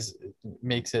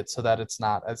 makes it so that it's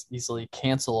not as easily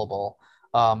cancelable.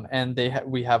 And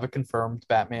we have a confirmed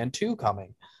Batman 2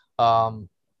 coming.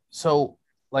 So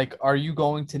like, are you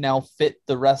going to now fit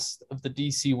the rest of the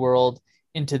DC world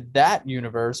into that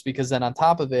universe? Because then on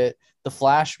top of it, the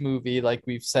Flash movie, like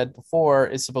we've said before,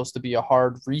 is supposed to be a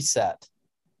hard reset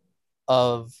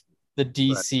of the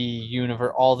DC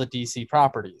universe, all the DC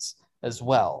properties as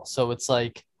well. So it's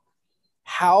like,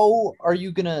 how are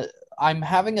you gonna? I'm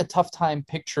having a tough time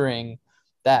picturing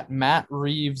that Matt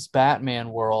Reeves Batman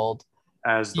world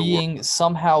as the world. being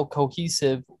somehow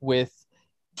cohesive with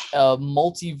a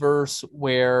multiverse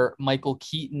where Michael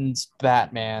Keaton's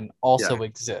Batman also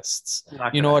exists.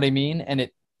 You know what I mean? And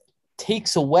it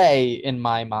takes away, in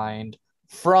my mind,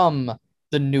 from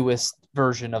the newest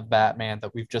version of Batman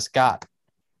that we've just got.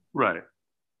 Right.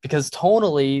 Because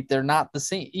tonally, they're not the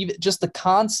same. Even just the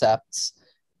concepts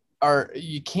are,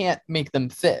 you can't make them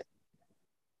fit.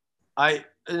 I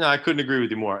couldn't agree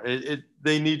with you more.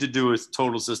 They need to do a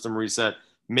total system reset.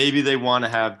 Maybe they want to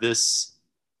have this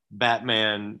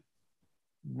Batman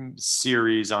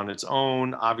series on its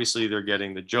own. Obviously, they're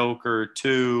getting the Joker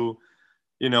too.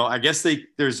 I guess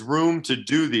there's room to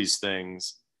do these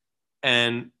things.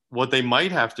 And what they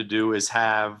might have to do is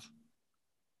have,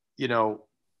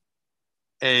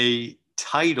 a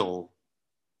title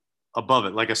above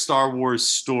it, like a Star Wars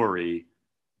story,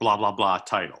 blah, blah, blah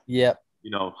title. Yep.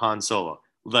 Han Solo.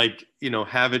 Like,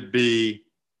 have it be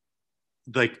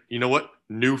like, what?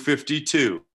 New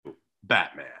 52,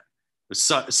 Batman.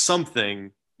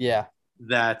 Something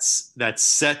that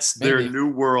sets their new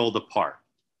world apart.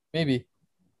 Maybe.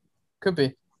 Could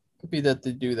be that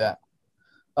they do that.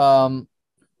 Let's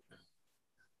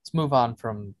move on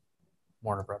from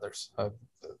Warner Brothers.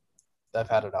 I've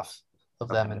had enough of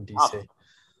them in DC.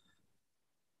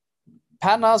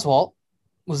 Patton Oswalt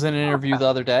was in an interview the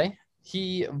other day.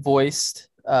 He voiced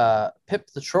Pip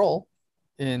the Troll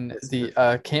in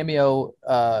the cameo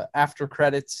after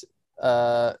credits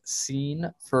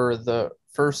scene for the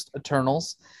first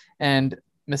Eternals, and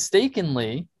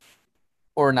mistakenly,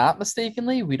 or not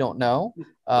mistakenly, we don't know,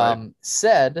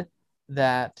 said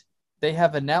that they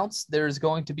have announced there's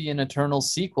going to be an Eternal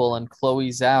sequel and Chloe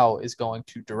Zhao is going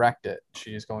to direct it.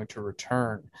 She is going to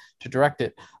return to direct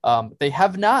it. They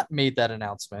have not made that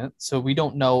announcement, so we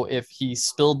don't know if he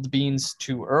spilled the beans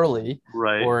too early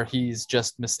or he's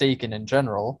just mistaken in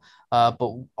general. But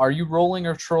are you rolling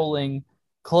or trolling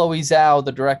Chloe Zhao,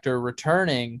 the director,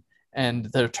 returning and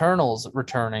the Eternals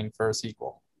returning for a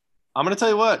sequel? I'm going to tell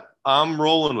you what, I'm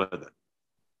rolling with it.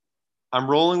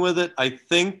 I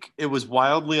think it was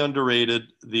wildly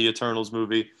underrated, the Eternals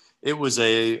movie. It was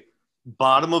a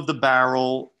bottom of the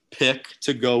barrel pick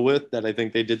to go with that I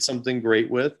think they did something great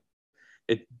with.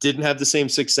 It didn't have the same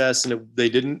success, and they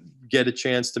didn't get a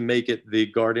chance to make it the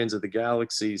Guardians of the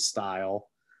Galaxy style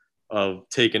of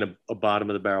taking a bottom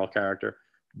of the barrel character.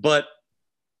 But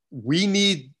we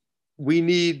need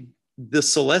the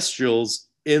Celestials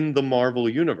in the Marvel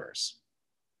universe.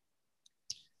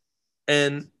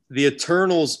 And the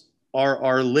Eternals are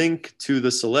our link to the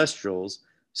Celestials.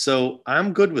 So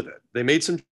I'm good with it. They made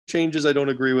some changes I don't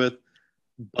agree with,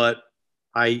 but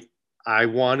I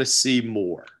want to see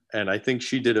more. And I think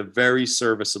she did a very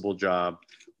serviceable job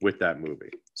with that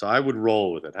movie. So I would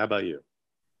roll with it. How about you?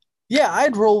 Yeah,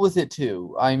 I'd roll with it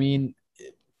too. I mean,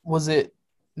 was it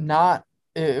not?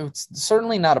 It's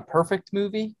certainly not a perfect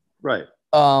movie. Right.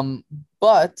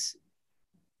 But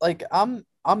like I'm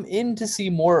in to see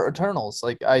more Eternals.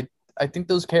 Like I think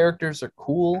those characters are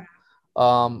cool.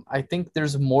 I think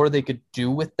there's more they could do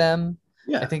with them.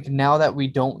 Yeah. I think now that we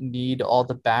don't need all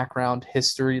the background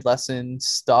history lesson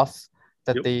stuff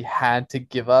that they had to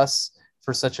give us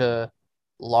for such a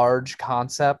large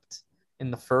concept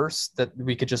in the first, that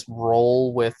we could just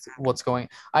roll with what's going.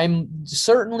 I'm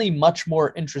certainly much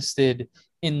more interested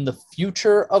in the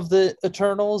future of the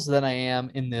Eternals than I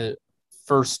am in the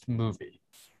first movie.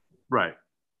 Right.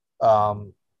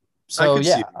 So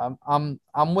yeah,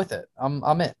 I'm with it.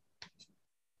 I'm in.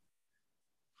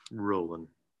 Rolling.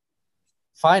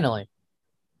 Finally.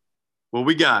 What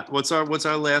we got? What's our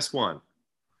last one?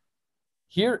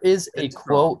 Here is a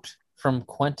quote from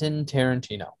Quentin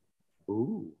Tarantino.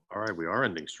 Ooh, all right, we are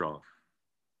ending strong.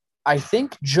 I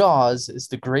think Jaws is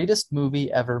the greatest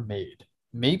movie ever made.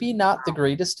 Maybe not the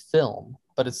greatest film,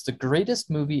 but it's the greatest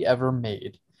movie ever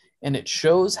made. And it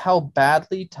shows how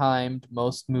badly timed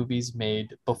most movies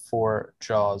made before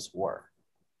Jaws were.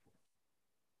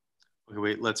 Okay,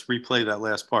 wait, let's replay that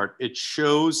last part. It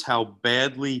shows how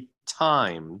badly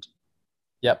timed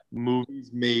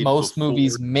movies made most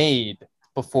movies made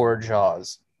before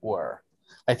Jaws were.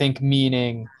 I think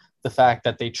meaning the fact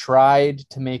that they tried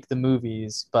to make the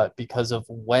movies, but because of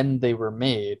when they were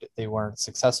made, they weren't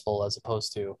successful, as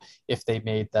opposed to if they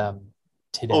made them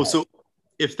today. Oh, so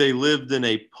if they lived in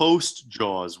a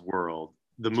post-Jaws world,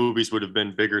 the movies would have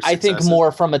been bigger successes? I think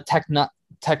more from a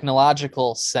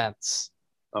technological sense.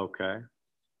 Okay.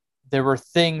 There were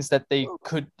things that they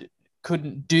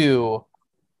couldn't do.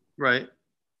 Right.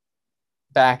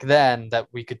 back then that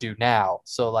we could do now.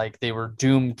 So like they were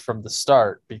doomed from the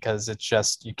start because it's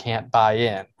just you can't buy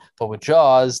in. But with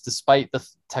Jaws, despite the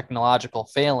technological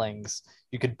failings,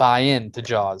 you could buy into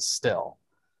Jaws still.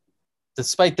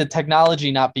 Despite the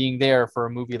technology not being there for a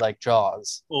movie like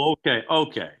Jaws. Okay.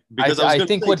 Because I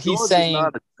think what he's saying is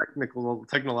not a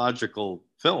technological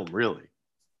film, really.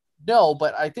 No,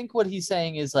 but I think what he's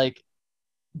saying is like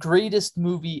greatest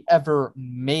movie ever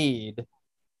made,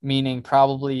 meaning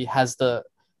probably has the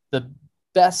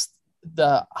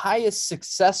highest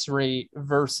success rate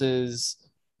versus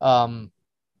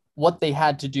what they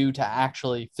had to do to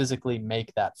actually physically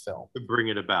make that film. To bring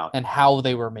it about. And how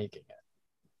they were making it.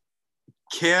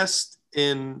 Cast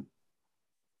in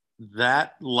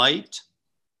that light,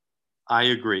 I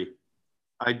agree.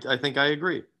 I think I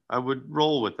agree. I would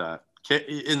roll with that.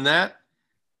 In that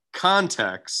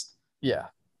context, yeah,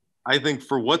 I think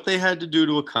for what they had to do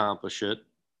to accomplish it,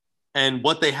 and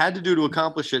what they had to do to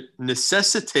accomplish it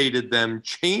necessitated them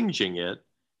changing it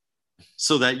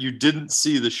so that you didn't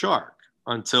see the shark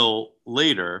until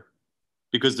later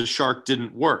because the shark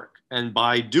didn't work. And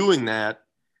by doing that,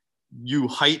 you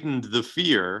heightened the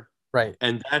fear. Right.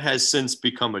 And that has since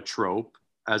become a trope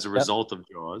as a result of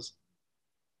Jaws.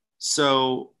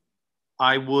 So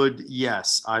I would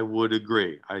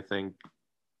agree. I think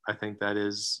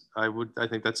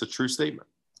that's a true statement.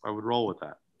 I would roll with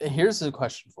that. Here's a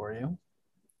question for you.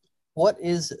 What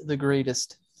is the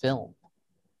greatest film?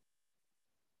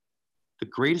 The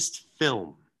greatest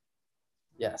film?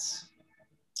 Yes.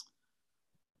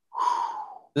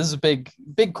 This is a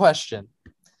big question.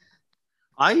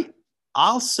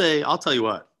 I'll tell you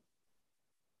what.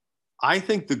 I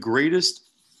think the greatest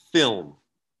film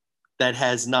that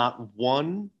has not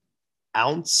 1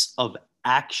 ounce of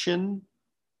action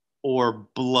or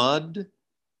blood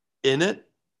in it,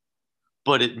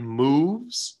 but it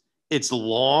moves. It's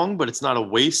long, but it's not a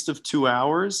waste of 2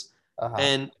 hours. Uh-huh.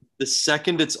 And the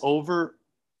second it's over,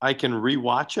 I can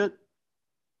rewatch it,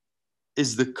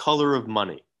 is The Color of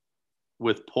Money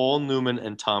with Paul Newman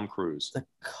and Tom Cruise. The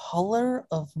Color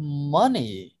of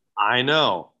Money. I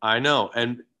know.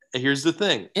 And here's the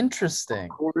thing. Interesting.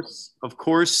 Of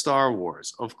course, Star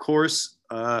Wars. Of course,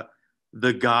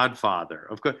 The Godfather.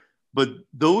 Of course, but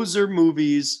those are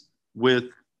movies with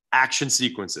action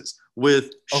sequences,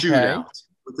 with shootouts,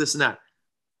 with this and that.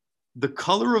 The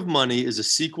Color of Money is a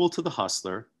sequel to The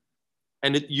Hustler,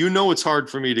 and it's hard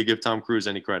for me to give Tom Cruise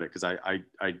any credit because I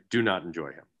do not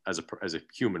enjoy him as a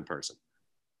human person.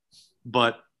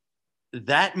 But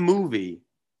that movie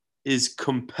is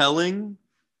compelling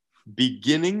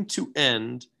beginning to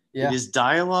end. Yeah. It is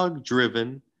dialogue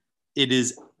driven. It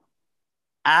is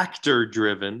actor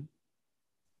driven.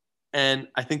 And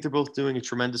I think they're both doing a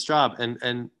tremendous job.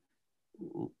 And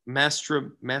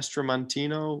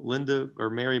Mastromontino, Linda or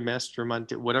Mary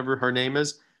Mastromontino, whatever her name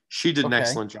is, she did an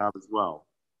excellent job as well.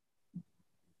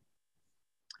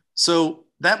 So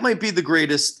that might be the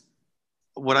greatest,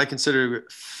 what I consider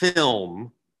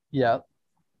film. Yeah.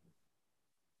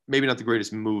 Maybe not the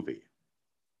greatest movie.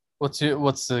 What's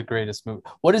the greatest movie?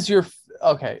 What is your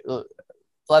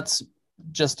let's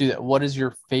just do that. What is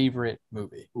your favorite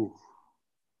movie? Ooh.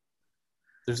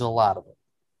 There's a lot of them.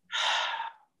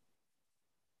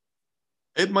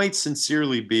 It might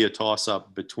sincerely be a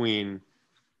toss-up between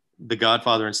The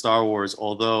Godfather and Star Wars,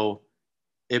 although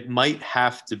it might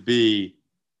have to be,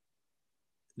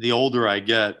 the older I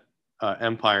get,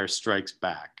 Empire Strikes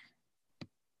Back.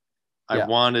 I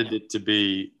wanted it to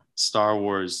be Star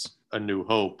Wars A New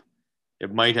Hope.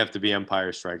 It might have to be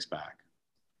Empire Strikes Back.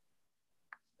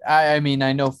 I mean,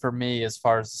 I know for me, as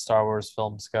far as the Star Wars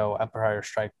films go, Empire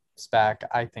Strikes Back,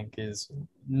 I think it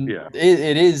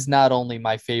is not only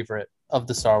my favorite of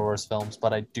the Star Wars films,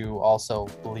 but I do also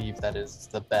believe that is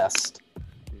the best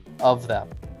of them.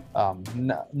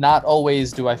 Not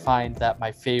always do I find that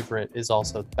my favorite is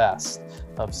also the best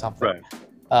of something.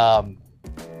 Right.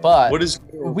 But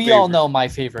we all know my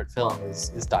favorite film is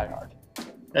Die Hard.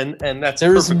 And that's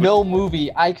there is no movie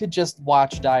I could just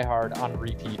watch Die Hard on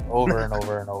repeat over and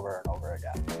over and over and over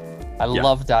again. I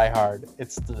love Die Hard.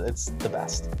 It's the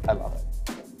best. I love it.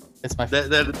 It's my favorite.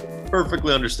 That is a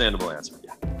perfectly understandable answer.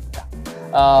 Yeah.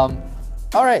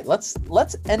 All right, let's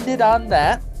end it on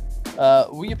that.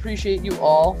 We appreciate you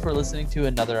all for listening to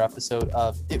another episode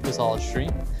of It Was All a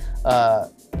Stream.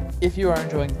 If you are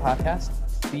enjoying the podcast,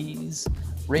 please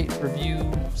rate,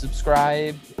 review,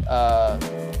 subscribe,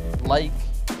 like,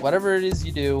 whatever it is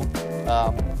you do.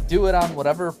 Do it on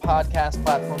whatever podcast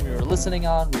platform you're listening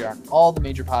on. We are on all the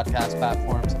major podcast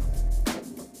platforms,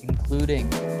 including,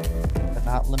 but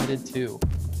not limited to,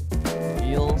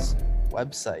 Beal's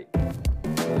website,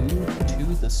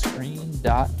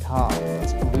 gluedtothescreen.com.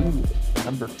 It's glued,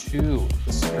 number 2,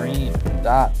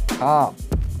 thescreen.com.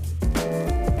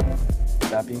 With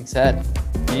that being said,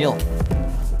 Neil,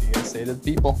 what do you guys say to the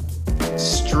people?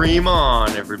 Stream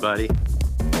on, everybody.